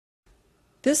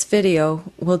This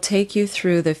video will take you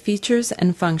through the features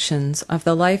and functions of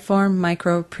the Lifeform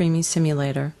Micro-Preemie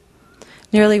Simulator.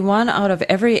 Nearly 1 out of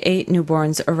every 8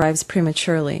 newborns arrives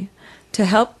prematurely. To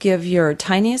help give your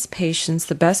tiniest patients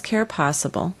the best care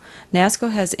possible, Nasco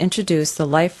has introduced the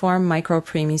Lifeform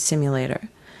Micro-Preemie Simulator.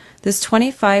 This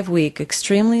 25-week,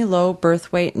 extremely low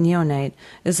birth weight neonate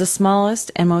is the smallest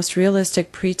and most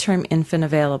realistic preterm infant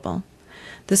available.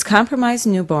 This compromised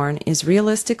newborn is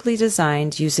realistically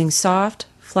designed using soft,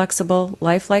 flexible,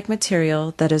 lifelike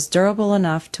material that is durable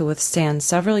enough to withstand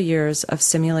several years of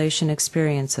simulation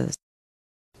experiences.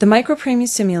 The Micro-Preemie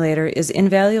Simulator is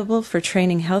invaluable for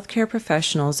training healthcare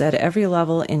professionals at every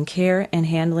level in care and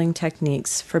handling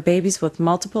techniques for babies with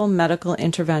multiple medical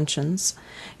interventions.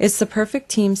 It's the perfect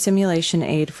team simulation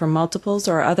aid for multiples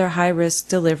or other high-risk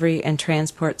delivery and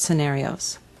transport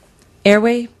scenarios.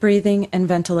 Airway, breathing, and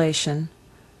ventilation.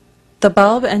 The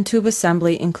bulb and tube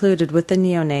assembly included with the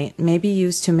neonate may be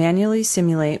used to manually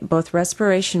simulate both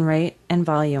respiration rate and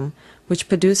volume, which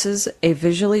produces a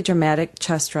visually dramatic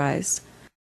chest rise.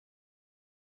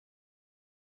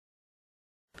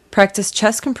 Practice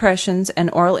chest compressions and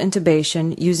oral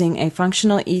intubation using a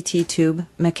functional ET tube,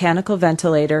 mechanical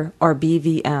ventilator, or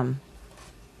BVM.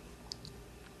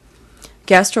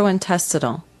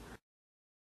 Gastrointestinal.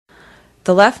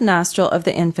 The left nostril of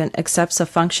the infant accepts a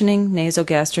functioning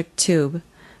nasogastric tube.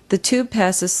 The tube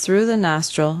passes through the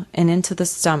nostril and into the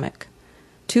stomach.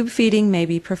 Tube feeding may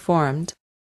be performed.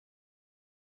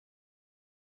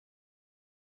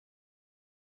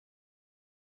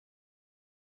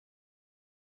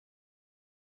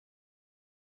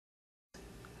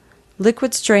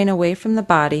 Liquids drain away from the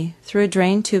body through a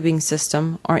drain tubing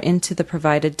system or into the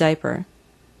provided diaper.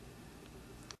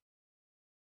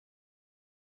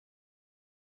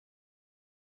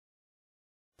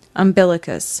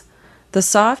 Umbilicus. The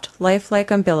soft, lifelike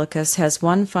umbilicus has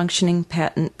one functioning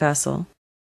patent vessel.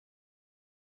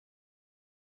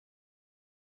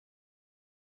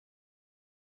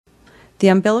 The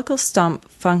umbilical stump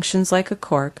functions like a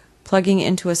cork, plugging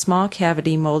into a small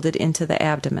cavity molded into the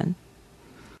abdomen.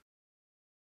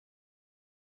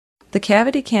 The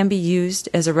cavity can be used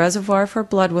as a reservoir for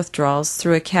blood withdrawals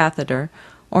through a catheter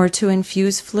or to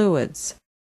infuse fluids.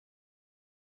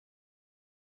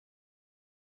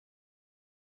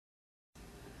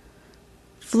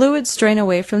 Fluids drain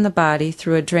away from the body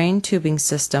through a drain tubing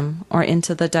system or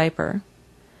into the diaper.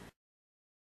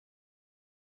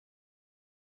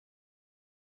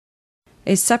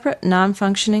 A separate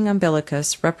non-functioning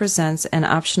umbilicus represents an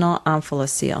optional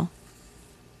omphalocele.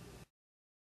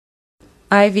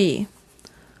 IV.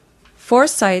 4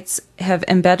 sites have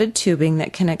embedded tubing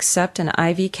that can accept an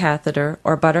IV catheter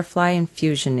or butterfly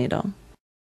infusion needle.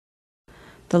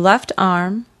 The left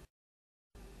arm,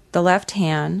 the left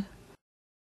hand,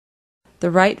 the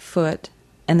right foot,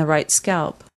 and the right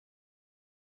scalp.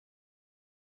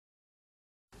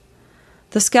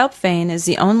 The scalp vein is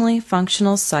the only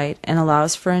functional site and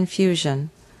allows for infusion.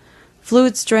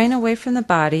 Fluids drain away from the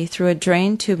body through a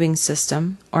drain tubing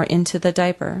system or into the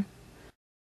diaper.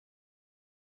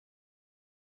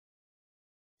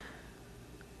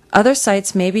 Other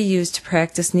sites may be used to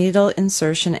practice needle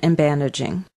insertion and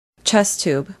bandaging. Chest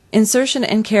tube. Insertion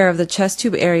and care of the chest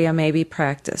tube area may be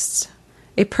practiced.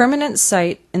 A permanent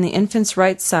site in the infant's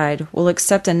right side will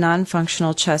accept a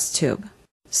non-functional chest tube.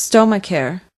 Stoma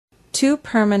care. 2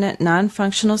 permanent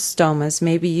non-functional stomas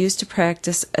may be used to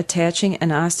practice attaching an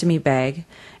ostomy bag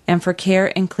and for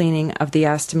care and cleaning of the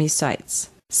ostomy sites.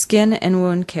 Skin and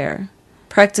wound care.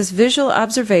 Practice visual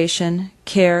observation,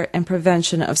 care, and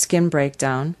prevention of skin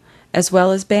breakdown, as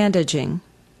well as bandaging.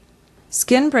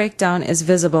 Skin breakdown is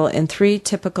visible in 3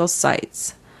 typical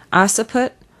sites: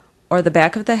 occiput, or the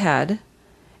back of the head,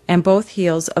 and both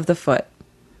heels of the foot.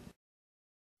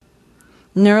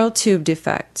 Neural tube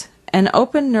defect. An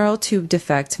open neural tube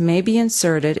defect may be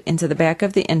inserted into the back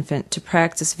of the infant to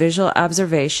practice visual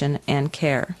observation and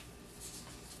care.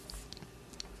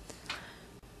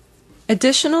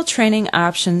 Additional training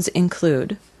options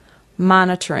include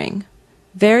monitoring.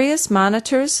 Various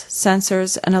monitors,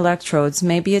 sensors, and electrodes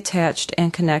may be attached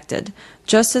and connected,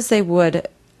 just as they would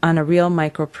on a real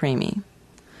micro-preemie.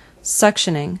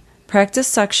 Suctioning.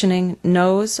 Practice suctioning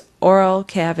nose, oral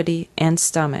cavity, and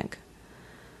stomach.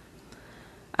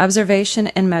 Observation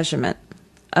and measurement.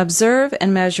 Observe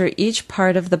and measure each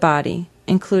part of the body,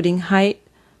 including height,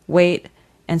 weight,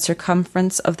 and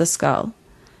circumference of the skull.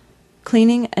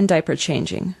 Cleaning and diaper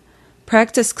changing.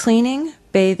 Practice cleaning,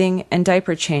 bathing, and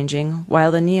diaper changing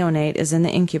while the neonate is in the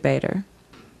incubator.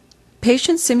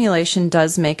 Patient simulation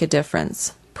does make a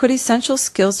difference. Put essential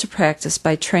skills to practice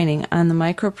by training on the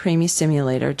Micro-Preemie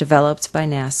Simulator developed by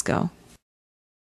Nasco.